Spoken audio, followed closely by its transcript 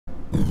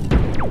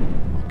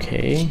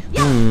Okay.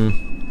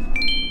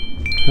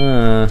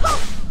 Huh.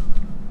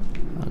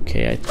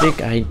 Okay, I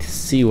think I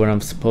see what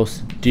I'm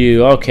supposed to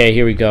do. Okay,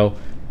 here we go.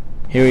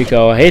 Here we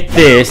go. I hit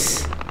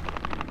this.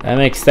 That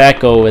makes that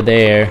go over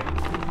there.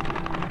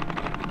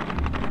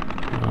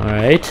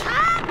 Alright.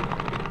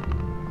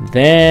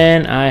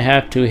 Then I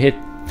have to hit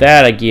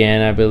that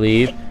again, I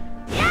believe.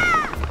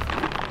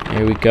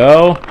 Here we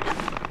go.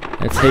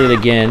 Let's hit it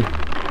again.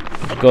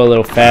 Go a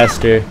little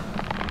faster.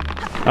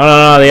 Oh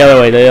no, the other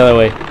way, the other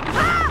way.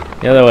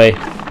 The other way.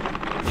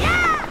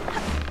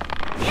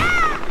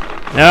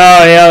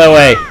 No, the other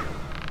way.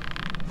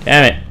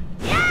 Damn it.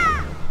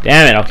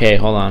 Damn it. Okay,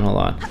 hold on, hold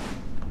on.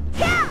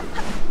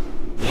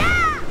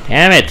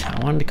 Damn it. I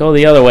wanted to go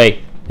the other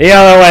way. The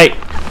other way.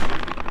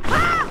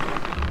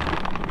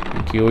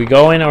 Thank you. Are we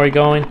going? Are we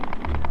going?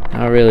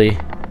 Not really.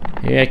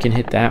 Maybe I can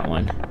hit that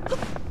one.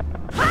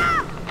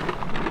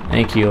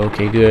 Thank you.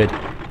 Okay, good.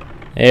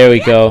 There we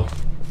go.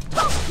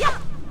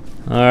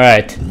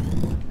 Alright.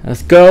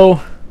 Let's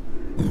go.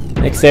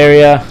 Next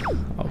area.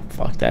 Oh,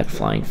 fuck that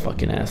flying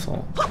fucking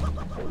asshole.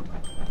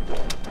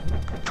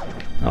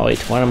 Oh, wait.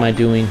 What am I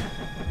doing?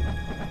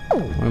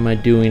 What am I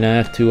doing? I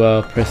have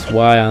to press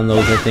Y on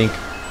those, I think.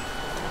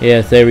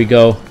 Yes, there we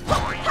go.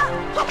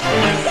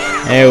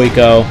 There we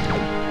go.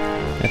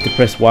 I have to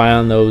press Y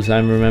on those, I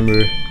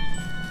remember.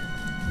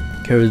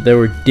 Because there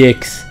were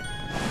dicks.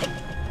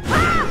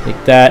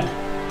 Take that.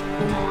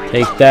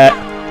 Take that.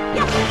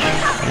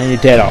 And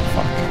you're dead. Oh,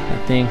 fuck.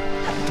 That thing.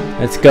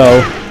 Let's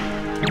go.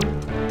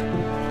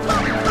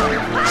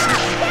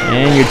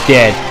 And you're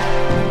dead.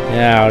 Get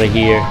out of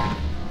here.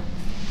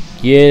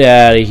 Get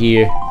out of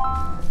here.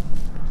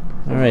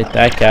 Alright,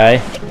 that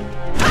guy.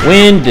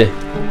 Wind!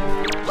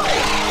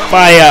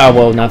 Fire!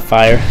 Well, not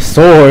fire.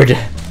 Sword! I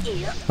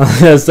was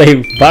gonna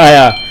say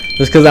fire.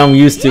 Just because I'm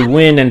used to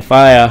wind and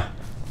fire.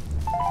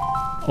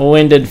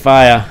 Wind and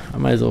fire. I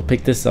might as well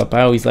pick this up.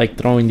 I always like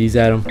throwing these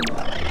at him.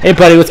 Hey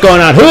buddy, what's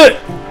going on?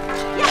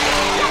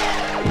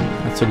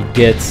 That's what he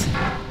gets.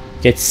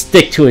 Gets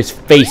stick to his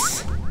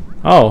face.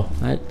 Oh,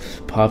 that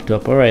popped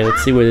up. Alright,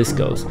 let's see where this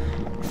goes.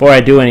 Before I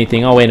do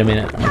anything. Oh, wait a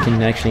minute. I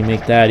can actually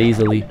make that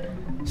easily.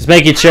 Just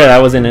making sure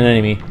that wasn't an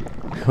enemy.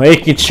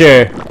 Making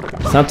sure.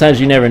 Sometimes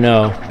you never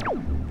know.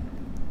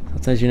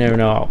 Sometimes you never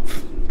know. Oh,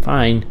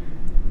 fine.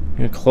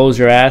 You're gonna close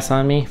your ass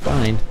on me?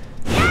 Fine.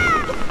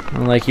 I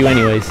don't like you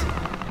anyways.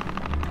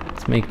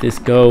 Let's make this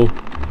go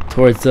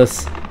towards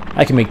us.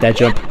 I can make that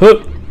jump.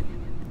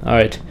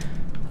 Alright.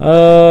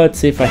 Let's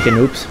see if I can.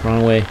 Oops,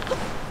 wrong way.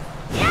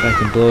 If I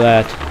can blow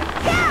that.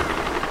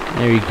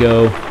 There you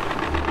go.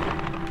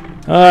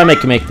 I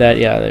can make that.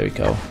 Yeah, there we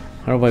go.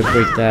 How do I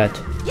break that?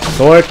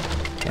 Sword?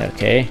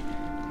 Okay.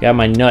 Got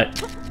my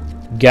nut.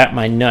 Got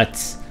my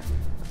nuts.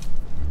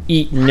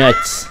 Eat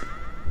nuts.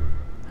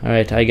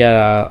 Alright, I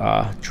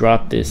gotta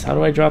drop this. How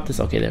do I drop this?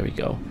 Okay, there we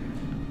go.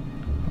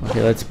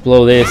 Okay, let's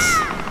blow this.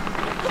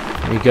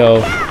 There we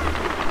go.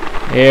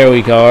 There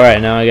we go.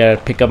 Alright, now I gotta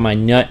pick up my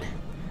nut.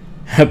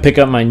 Pick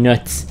up my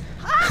nuts.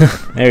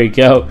 There we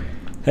go.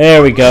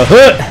 There we go.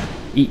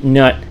 Eat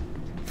nut.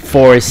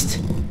 Forest.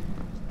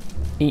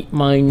 Eat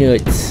my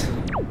nuts.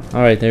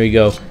 Alright, there we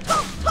go.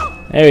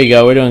 There we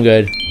go. We're doing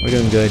good. We're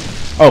doing good.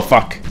 Oh,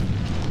 fuck.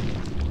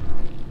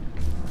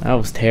 That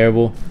was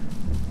terrible.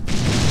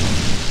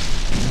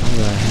 What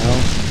the hell?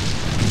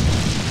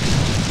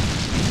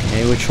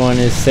 Okay, which one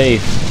is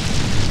safe?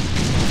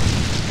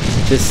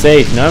 Which is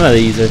safe? None of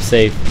these are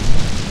safe.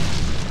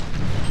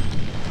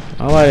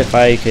 How about if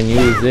I can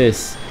use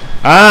this?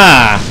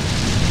 Ah!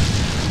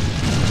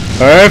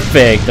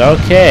 Perfect.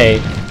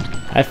 Okay.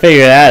 I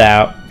figured that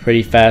out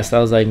pretty fast. I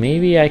was like,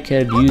 maybe I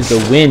could use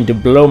the wind to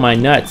blow my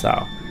nuts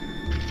off.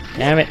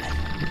 Damn it.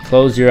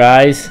 Close your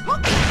eyes.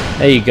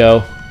 There you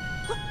go.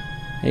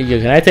 There you go.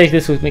 Can I take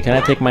this with me? Can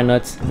I take my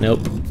nuts?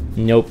 Nope.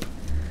 Nope.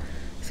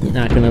 It's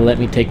not gonna let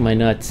me take my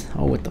nuts.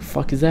 Oh, what the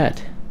fuck is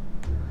that?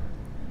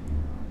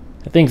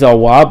 That thing's all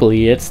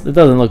wobbly. It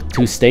doesn't look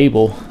too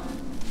stable.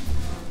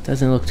 It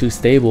doesn't look too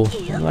stable.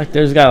 Like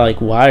there's got like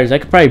wires. I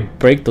could probably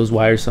break those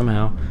wires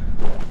somehow.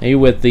 Maybe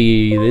with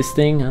this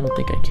thing? I don't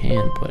think I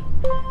can, but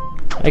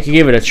I could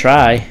give it a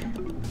try.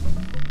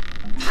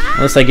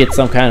 Unless I get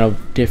some kind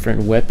of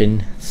different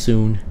weapon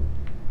soon.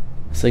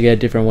 Unless I get a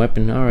different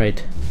weapon.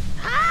 Alright.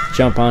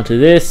 Jump onto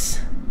this.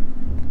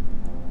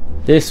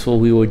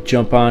 We will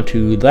jump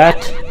onto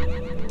that.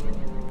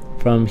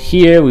 From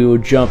here, we will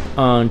jump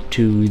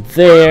onto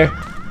there.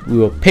 We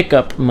will pick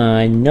up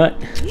my nut.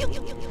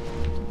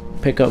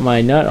 Pick up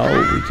my nut.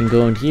 Oh, we can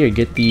go in here.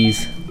 Get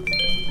these.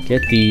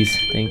 Get these.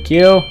 Thank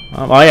you.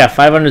 Oh yeah,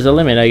 500 is the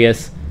limit, I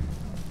guess.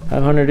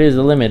 500 is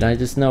the limit. I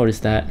just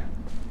noticed that.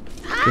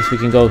 Guess we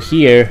can go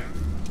here.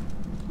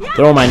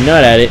 Throw my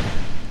nut at it.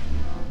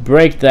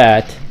 Break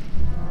that.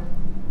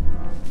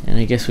 And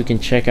I guess we can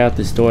check out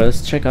this door.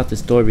 Let's check out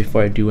this door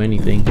before I do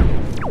anything.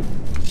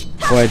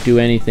 Before I do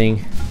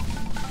anything.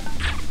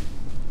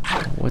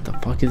 What the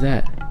fuck is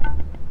that?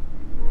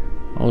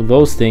 Oh,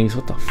 those things.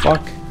 What the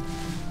fuck?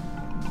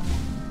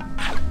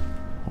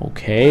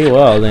 Okay,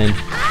 well then.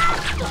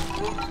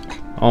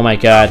 Oh my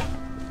god.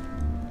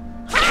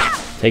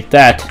 Take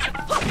that.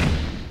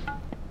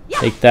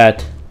 Take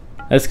that.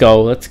 Let's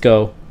go. Let's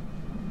go.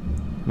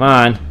 Come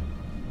on.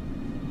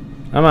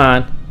 Come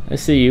on. I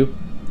see you.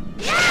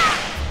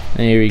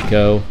 There we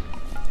go.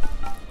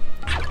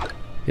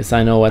 Guess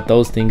I know what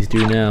those things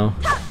do now.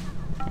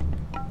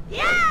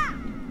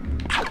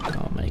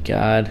 Oh my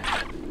god.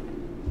 I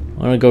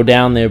want to go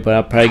down there, but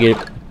I'll probably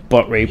get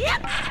butt raped.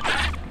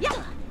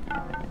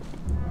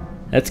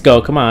 Let's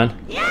go. Come on.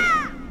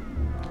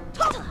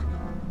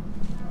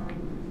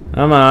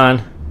 Come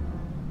on.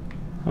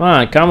 Come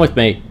on. Come with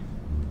me.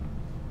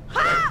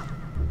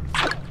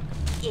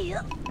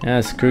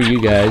 Yeah, screw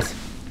you guys.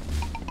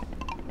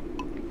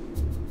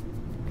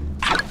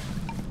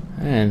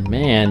 And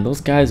man,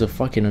 those guys are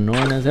fucking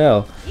annoying as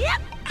hell.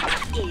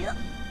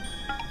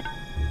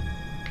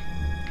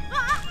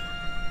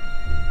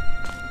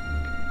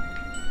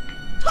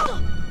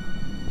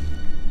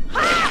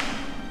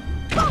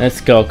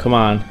 Let's go, come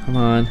on, come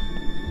on.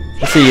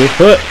 I see you.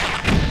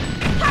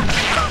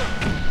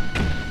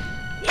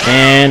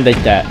 And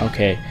like that,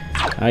 okay.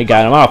 I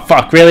got him. Oh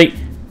fuck, really?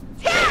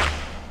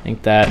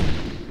 Think that.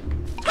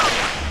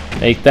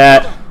 Take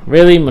that.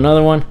 Really?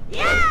 Another one?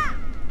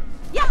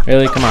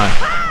 Really? Come on.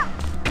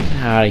 Get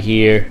out of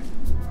here.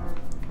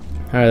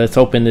 Alright, let's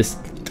open this.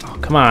 Oh,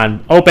 come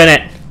on. Open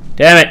it!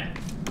 Damn it!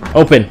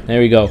 Open.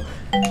 There we go.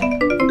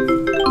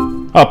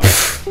 Oh,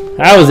 pff,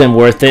 that wasn't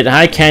worth it.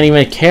 I can't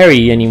even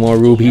carry any more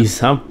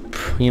rubies. I'm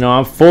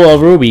full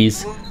of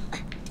rubies.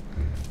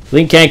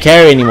 Link can't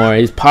carry anymore.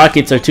 His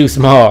pockets are too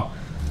small.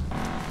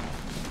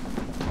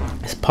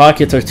 His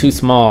pockets are too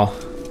small.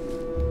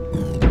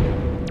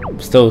 I'm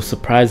still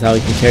surprised how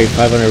he can carry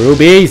 500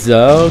 rubies.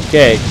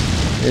 Okay.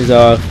 There's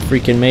a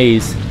freaking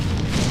maze.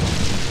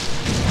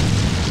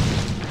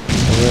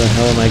 Where the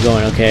hell am I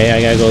going? Okay,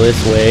 I gotta go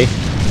this way.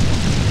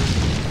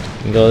 I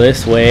can go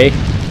this way.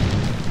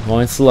 I'm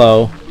going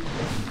slow.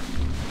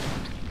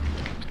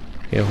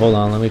 Okay, hold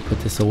on. Let me put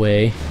this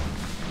away.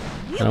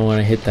 I don't want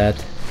to hit that.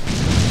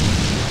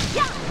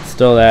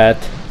 Still that.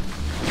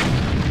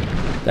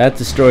 That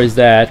destroys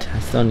that. I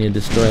still need to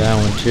destroy that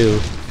one too.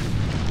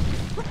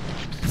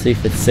 Let's see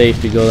if it's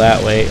safe to go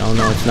that way. Oh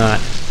no, it's not.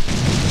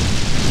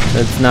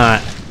 It's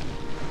not.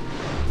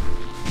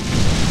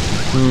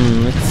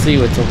 Let's see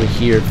what's over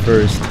here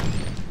first.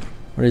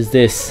 What is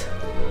this?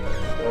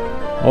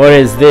 What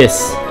is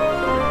this?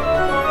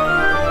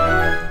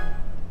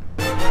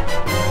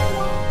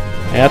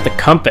 I got the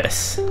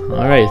compass.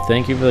 Alright,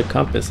 thank you for the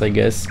compass, I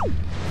guess.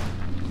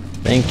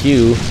 Thank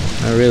you.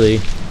 I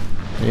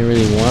didn't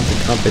really want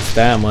the compass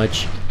that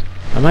much.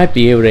 I might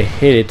be able to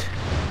hit it.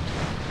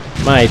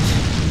 Might.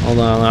 Hold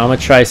on, I'm gonna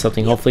try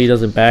something. Hopefully it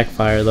doesn't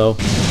backfire though.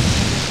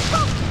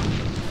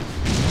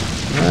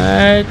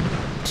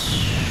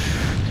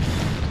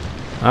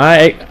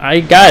 I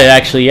got it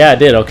actually. Yeah, I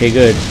did. Okay,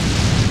 good.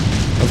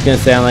 I was gonna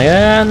say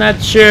I'm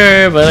not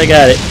sure, but I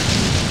got it.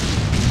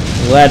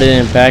 I'm glad it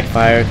didn't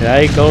backfire. Can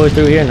I go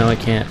through here? No, I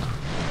can't.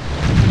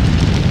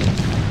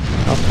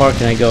 How far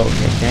can I go?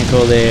 Okay, I can't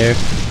go there.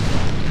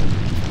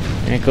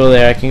 Can't go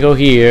there. I can go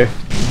here.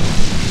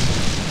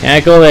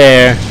 Can't go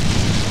there.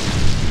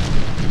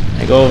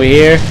 Can I go over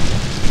here?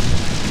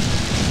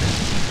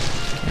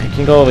 I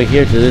can go over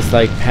here to this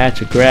like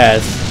patch of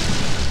grass.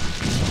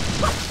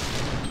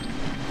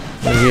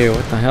 Over here.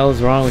 What the hell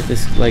is wrong with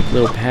this like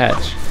little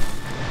patch?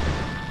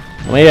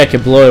 Well, maybe I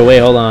could blow it away.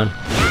 Hold on.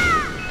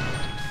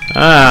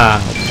 Ah,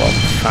 well,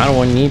 I don't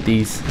want to need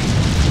these.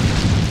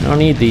 I don't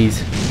need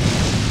these.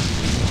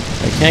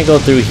 I can't go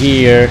through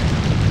here.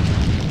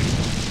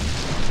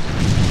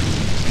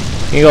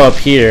 I can go up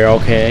here.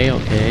 Okay,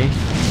 okay.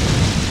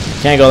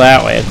 Can't go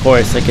that way, of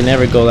course. I can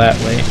never go that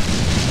way.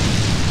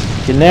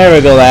 Can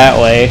never go that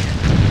way.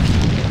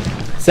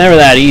 It's never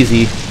that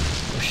easy.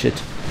 Oh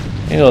shit.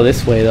 I can go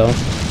this way though.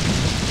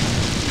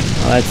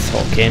 Oh, that's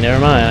okay. Never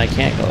mind. I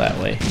can't go that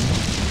way.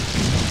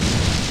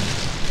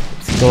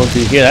 Let's go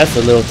through here. That's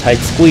a little tight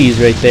squeeze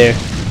right there.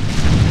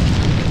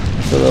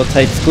 That's a little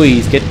tight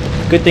squeeze.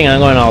 Good thing I'm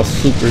going all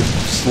super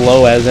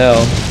slow as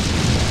hell.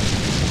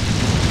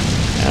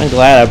 I'm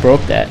glad I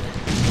broke that.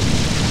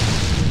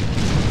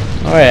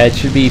 Alright, it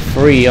should be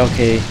free.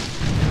 Okay.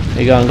 There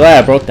you go. I'm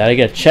glad I broke that. I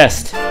get a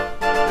chest.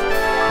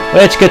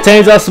 Which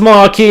contains a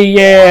small key.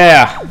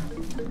 Yeah!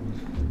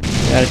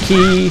 Got a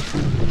key.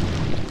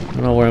 I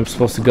don't know where I'm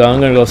supposed to go.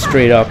 I'm gonna go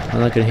straight up. I'm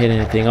not gonna hit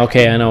anything.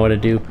 Okay, I know what to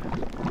do.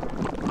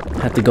 I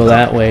have to go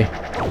that way.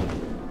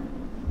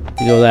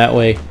 To go that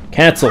way.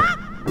 Cancel.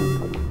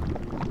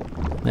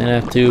 Then I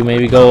have to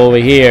maybe go over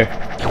here.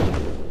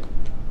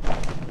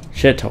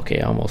 Shit,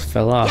 okay, I almost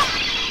fell off.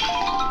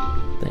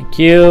 Thank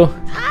you.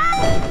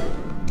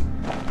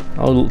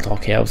 Oh,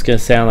 okay, I was gonna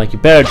sound like you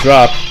better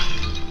drop.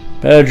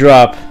 Better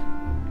drop.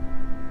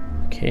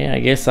 Okay, I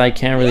guess I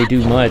can't really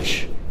do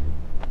much.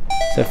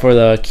 Except for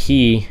the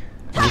key.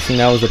 I think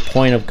that was the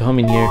point of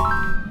coming here.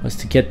 Was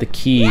to get the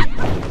key.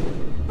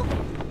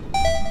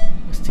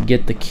 Was to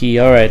get the key.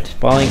 Alright,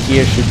 falling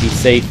here should be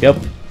safe. Yep.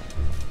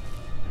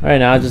 Alright,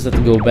 now I just have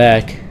to go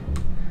back.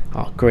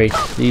 Oh, great.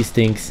 These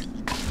things.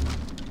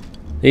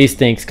 These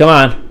things. Come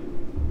on.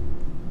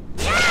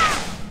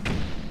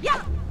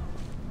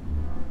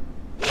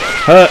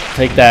 Huh,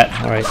 take that.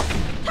 Alright.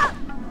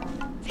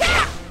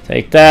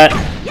 Take that.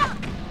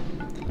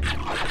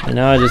 And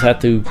now I just have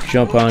to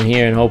jump on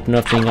here and hope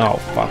nothing. Oh,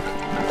 fuck.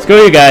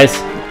 Screw you guys.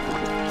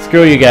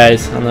 Screw you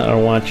guys. I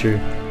don't want your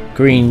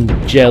green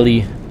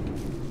jelly.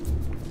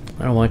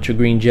 I don't want your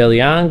green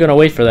jelly. I'm gonna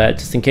wait for that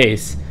just in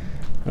case.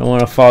 I don't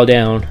want to fall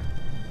down.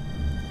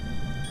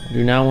 I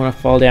do not want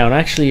to fall down.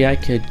 Actually, I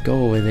could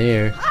go over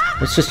there.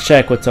 Let's just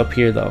check what's up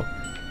here though.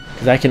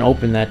 Because I can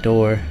open that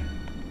door.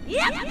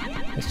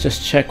 Let's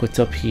just check what's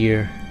up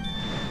here.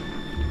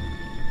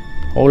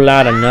 Whole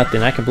lot of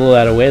nothing. I can blow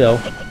that away though.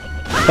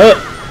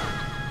 Oh!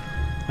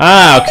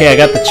 Ah, okay, I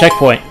got the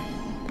checkpoint.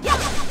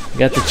 I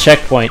got the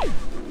checkpoint.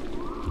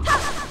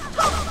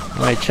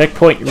 Alright,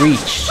 checkpoint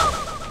reached.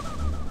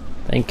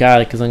 Thank God,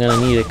 because I'm gonna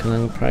need it, because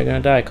I'm probably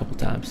gonna die a couple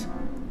times.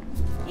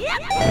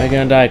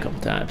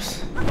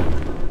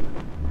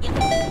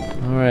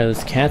 Alright,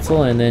 let's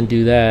cancel and then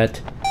do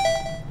that.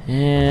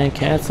 And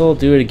cancel,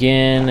 do it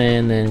again,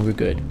 and then we're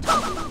good.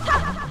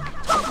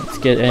 Let's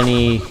get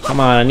any... Come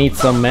on, I need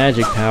some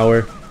magic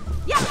power.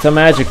 Get some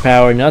magic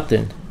power,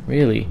 nothing.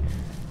 Really.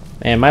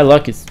 Man, my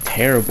luck is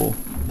terrible.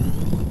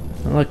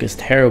 My luck is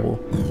terrible.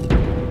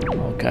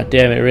 Oh, god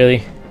damn it,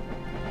 really?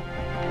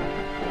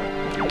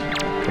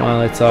 Come on,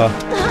 let's oh,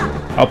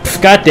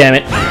 god damn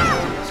it!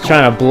 I was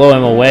trying to blow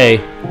him away.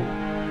 I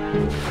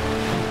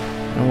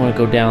don't want to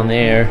go down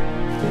there.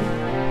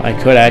 I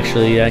could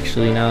actually,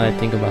 now that I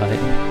think about it.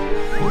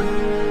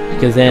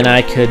 Because then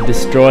I could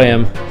destroy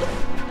him.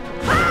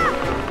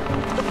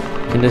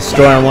 I can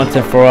destroy him once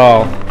and for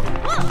all.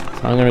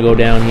 So I'm gonna go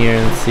down here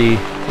and see.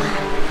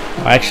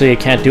 Actually, I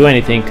can't do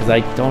anything because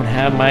I don't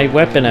have my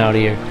weapon out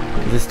here.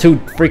 Because it's too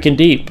freaking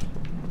deep.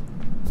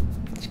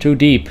 It's too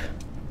deep.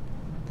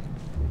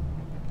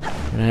 I'm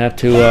gonna have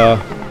to, yeah,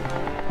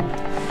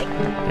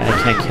 I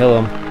can't kill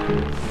him.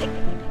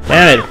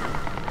 Damn it!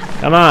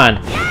 Come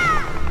on!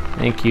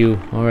 Thank you.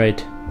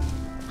 Alright.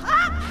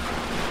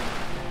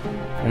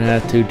 I'm gonna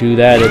have to do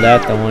that or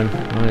that the one.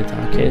 Alright,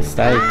 okay,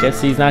 so I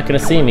guess he's not gonna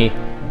see me.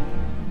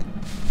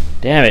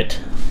 Damn it.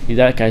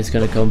 That guy's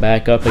gonna come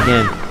back up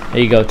again.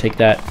 There you go, take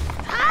that.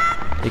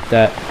 Take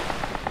that.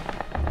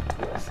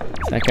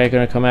 Is that guy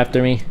gonna come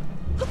after me?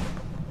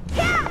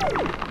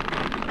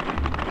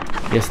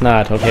 Guess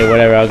not. Okay,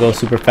 whatever. I'll go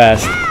super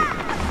fast.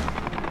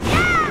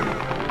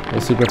 Go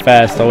super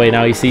fast. Oh wait,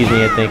 now he sees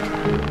me, I think.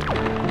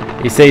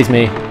 He sees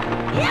me.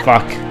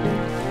 Fuck.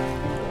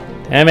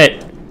 Damn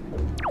it.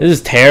 This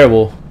is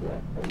terrible.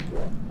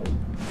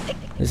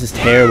 This is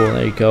terrible.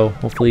 There you go.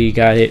 Hopefully you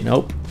got hit.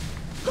 Nope.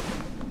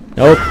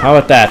 Nope. How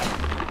about that?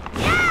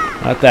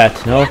 How about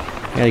that? No.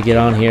 I gotta get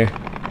on here.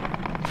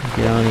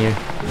 Get on here.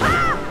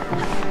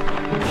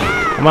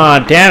 Come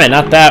on. Damn it.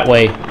 Not that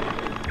way.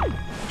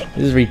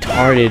 This is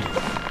retarded.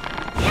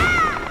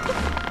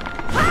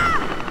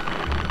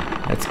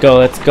 Let's go.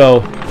 Let's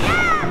go.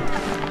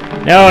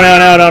 No, no,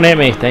 no. Don't hit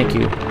me. Thank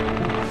you.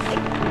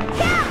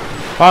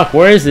 Fuck.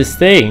 Where is this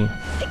thing?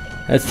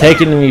 That's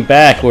taking me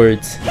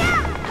backwards.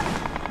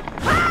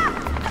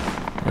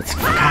 Let's,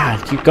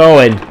 God, keep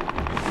going.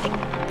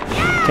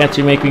 Can't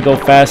you make me go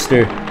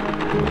faster?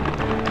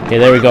 Okay,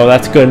 there we go.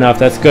 That's good enough.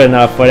 That's good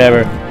enough.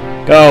 Whatever.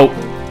 Go.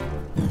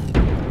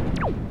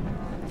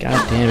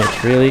 God damn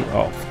it. Really?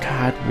 Oh,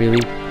 God.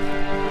 Really?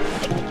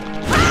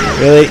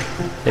 Really?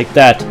 Take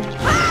that.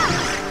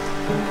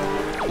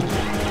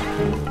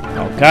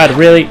 Oh, God.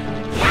 Really?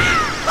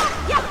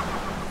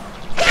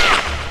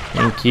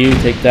 Thank you.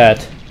 Take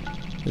that.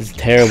 This is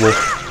terrible.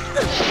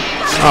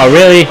 Oh,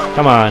 really?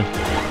 Come on.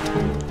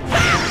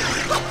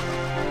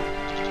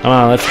 Come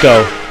on, let's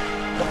go.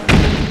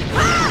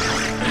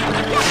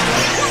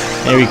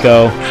 There we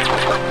go.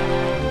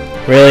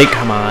 Really?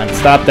 Come on.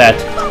 Stop that.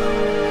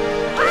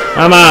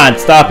 Come on.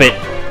 Stop it.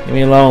 Leave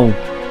me alone.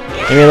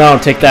 Leave me alone.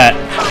 Take that.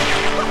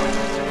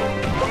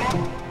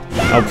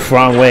 Oh,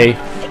 wrong way.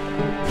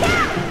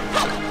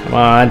 Come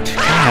on.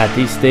 God,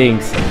 these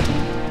things.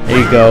 There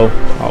you go.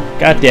 Oh,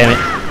 God damn it.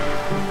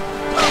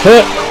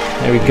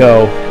 There we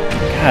go.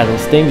 God,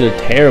 those things are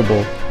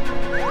terrible.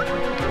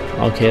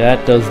 Okay,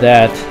 that does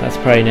that. That's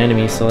probably an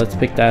enemy, so let's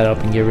pick that up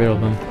and get rid of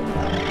him.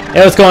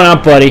 Hey, what's going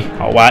on, buddy?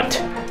 Oh,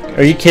 what?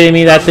 Are you kidding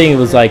me? That thing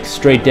was like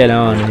straight dead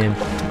on him.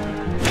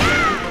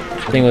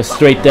 That thing was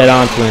straight dead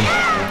onto him.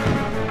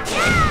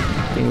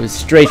 That thing was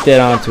straight dead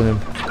onto him.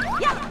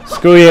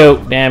 Screw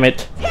you, damn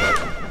it.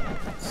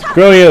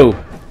 Screw you.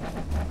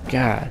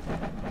 God.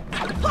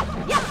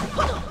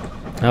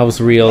 That was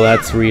real,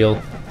 that's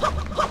real.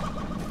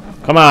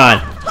 Come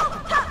on.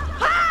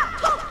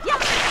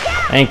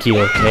 Thank you.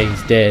 Okay,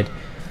 he's dead.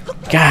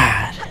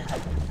 God.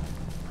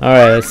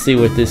 Alright, let's see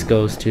what this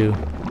goes to.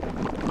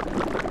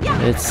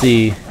 Let's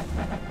see.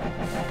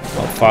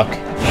 Oh, fuck.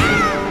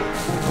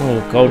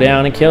 Oh, go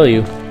down and kill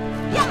you.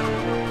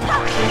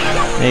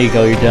 There you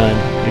go, you're done.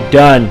 You're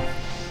done.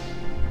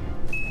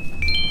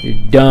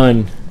 You're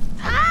done.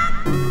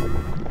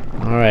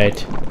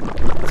 Alright.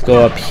 Let's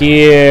go up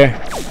here.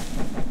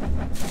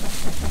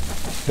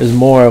 There's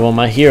more of them.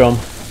 I hear them.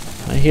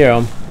 I hear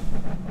them.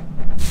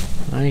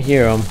 I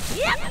hear them.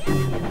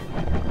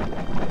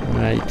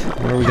 Alright,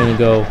 where are we gonna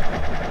go?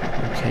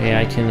 Okay,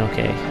 I can,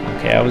 okay,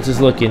 I was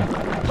just looking.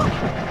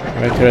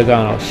 Where I could have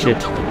gone, oh shit.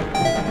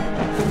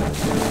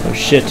 Oh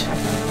shit.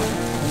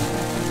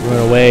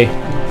 Run away.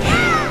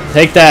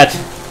 Take that!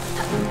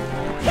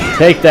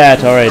 Take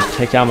that! Alright,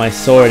 take out my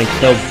sword and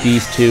kill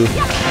these two.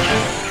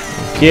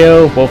 Thank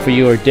you, both of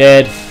you are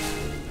dead.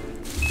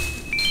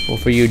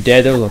 Both of you are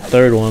dead, there was a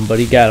third one, but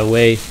he got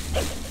away.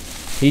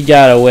 He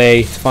got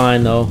away, it's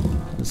fine though.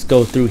 Let's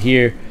go through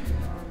here.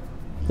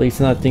 At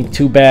least nothing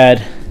too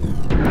bad.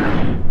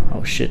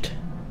 Oh shit.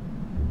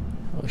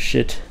 Oh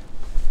shit.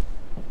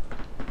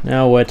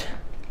 Now what?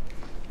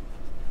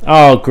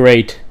 Oh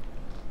great.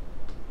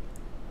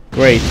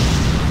 Great.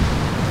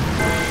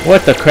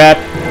 What the crap?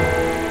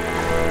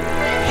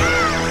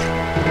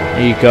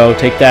 There you go,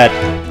 take that.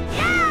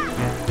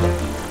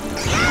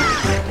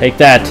 Take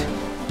that.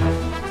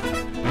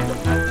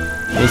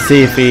 Let's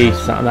see if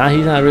he's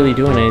not really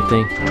doing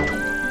anything.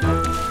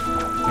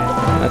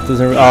 That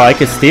doesn't. Oh, I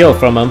could steal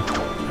from him.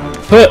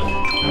 I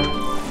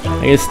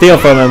can steal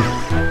from him.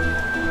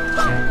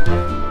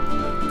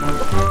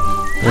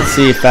 Let's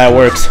see if that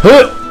works.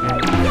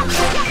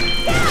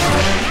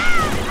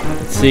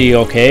 Let's see.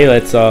 Okay,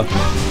 let's. Oh,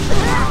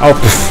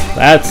 pff,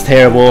 that's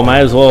terrible. Might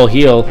as well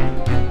heal.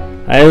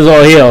 Might as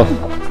well heal.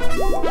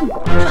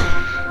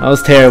 That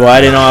was terrible. I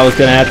didn't know I was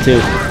gonna have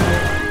to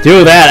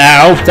do that.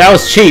 Ow! That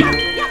was cheap.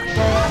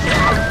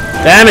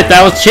 Damn it!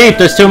 That was cheap.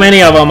 There's too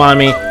many of them on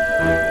me.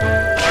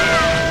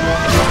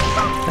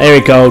 There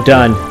we go,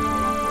 done.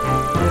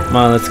 Come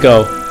on, let's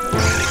go. Come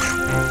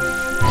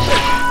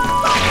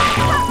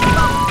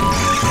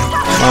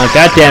on,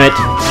 god damn it.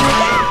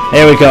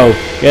 There we go.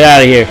 Get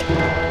out of here.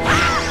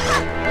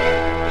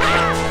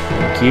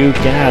 Thank you.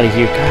 Get out of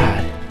here,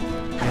 God.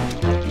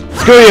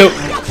 Screw you.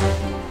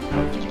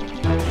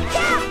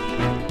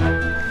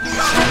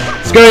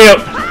 Screw you.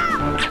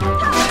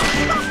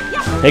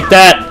 Take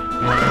that.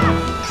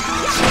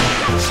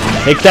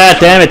 Take that,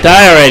 damn it,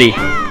 die already.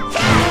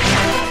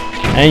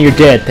 And you're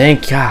dead,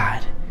 thank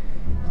God.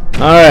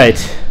 Alright.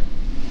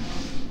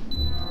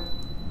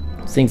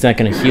 This thing's not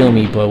gonna heal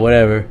me, but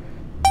whatever.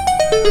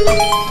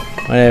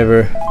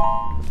 Whatever.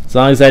 As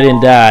long as I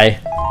didn't die.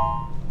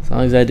 As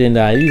long as I didn't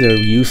die. These are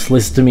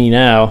useless to me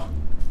now.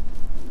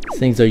 These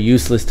things are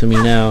useless to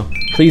me now.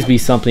 Please be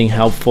something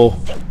helpful.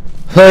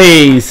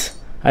 Please!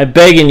 I'm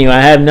begging you, I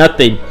have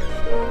nothing.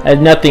 I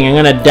have nothing, I'm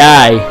gonna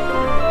die.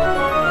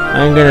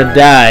 I'm gonna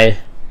die.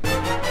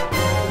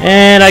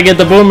 And I get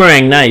the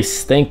boomerang.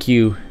 Nice. Thank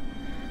you.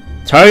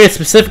 Target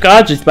specific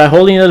objects by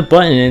holding the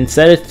button and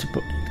set it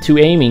to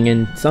aiming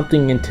and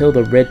something until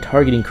the red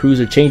targeting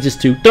cruiser changes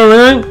to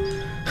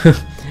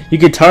You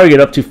can target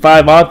up to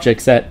 5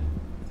 objects at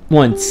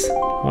once.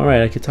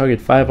 Alright, I can target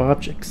 5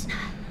 objects.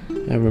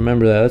 I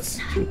remember that. Let's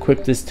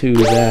equip this to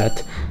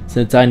that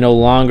since I no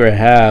longer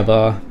have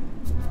a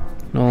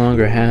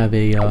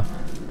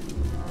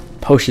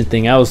potion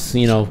thing. I was,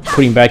 you know,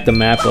 putting back the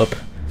map up.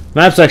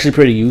 Map's actually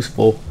pretty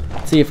useful.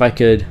 Let's see if I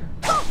could.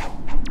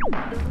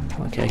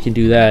 Okay, I can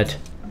do that.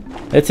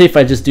 Let's see if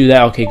I just do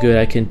that. Okay, good.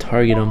 I can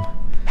target them.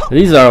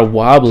 These are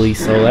wobbly,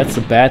 so that's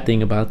the bad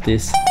thing about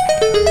this.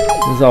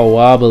 This is all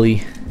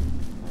wobbly.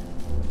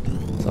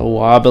 It's all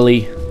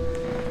wobbly.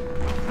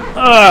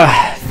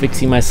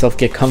 Fixing myself,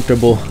 get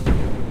comfortable.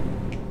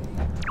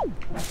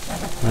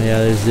 Oh yeah,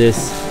 there's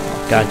this.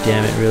 God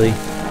damn it, really.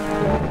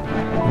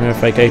 I wonder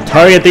if I can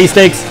target these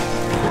things.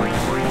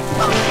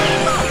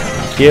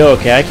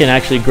 Okay, I can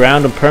actually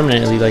ground them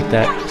permanently like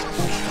that.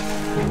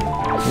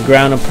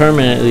 Ground them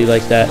permanently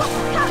like that.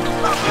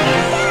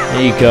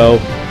 There you go.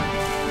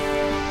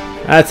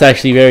 That's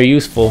actually very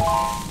useful.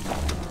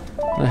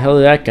 Where the hell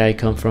did that guy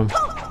come from?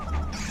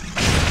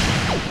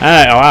 Oh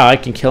wow, I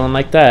can kill him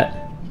like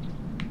that.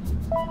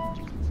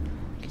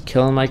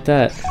 Kill him like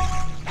that.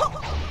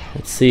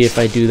 Let's see if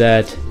I do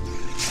that.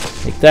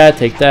 Take that,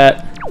 take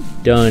that.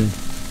 Done.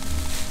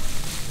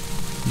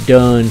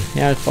 Done.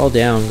 Yeah, fall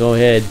down. Go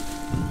ahead.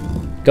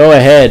 Go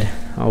ahead.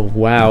 Oh,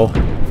 wow.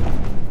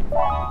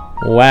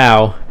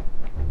 Wow.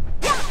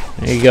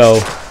 There you go.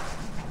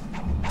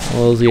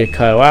 What was he a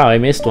cut? Wow, I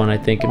missed one, I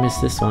think. I missed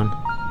this one.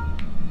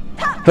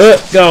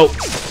 Go!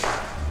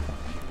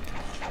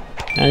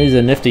 And these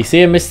are nifty.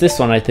 See, I missed this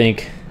one, I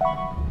think.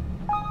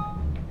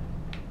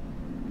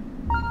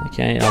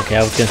 Okay,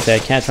 I was gonna say I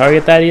can't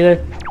target that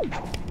either.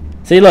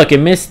 See, look, it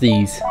missed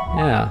these.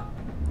 Yeah.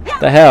 What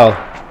the hell?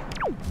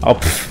 Oh,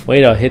 pff,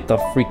 wait, I'll hit the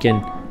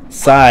freaking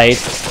side.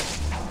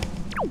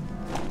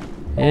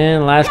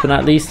 And last but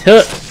not least,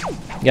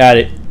 got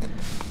it.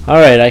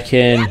 Alright, I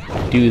can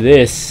do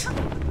this.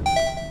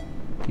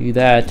 Do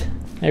that.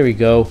 There we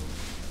go.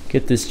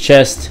 Get this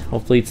chest.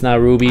 Hopefully it's not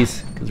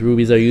rubies, because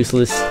rubies are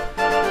useless.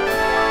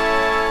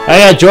 I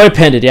got a joy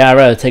pendant. Yeah, I'd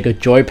rather take a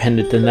joy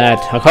pendant than that.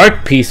 A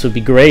heart piece would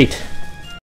be great.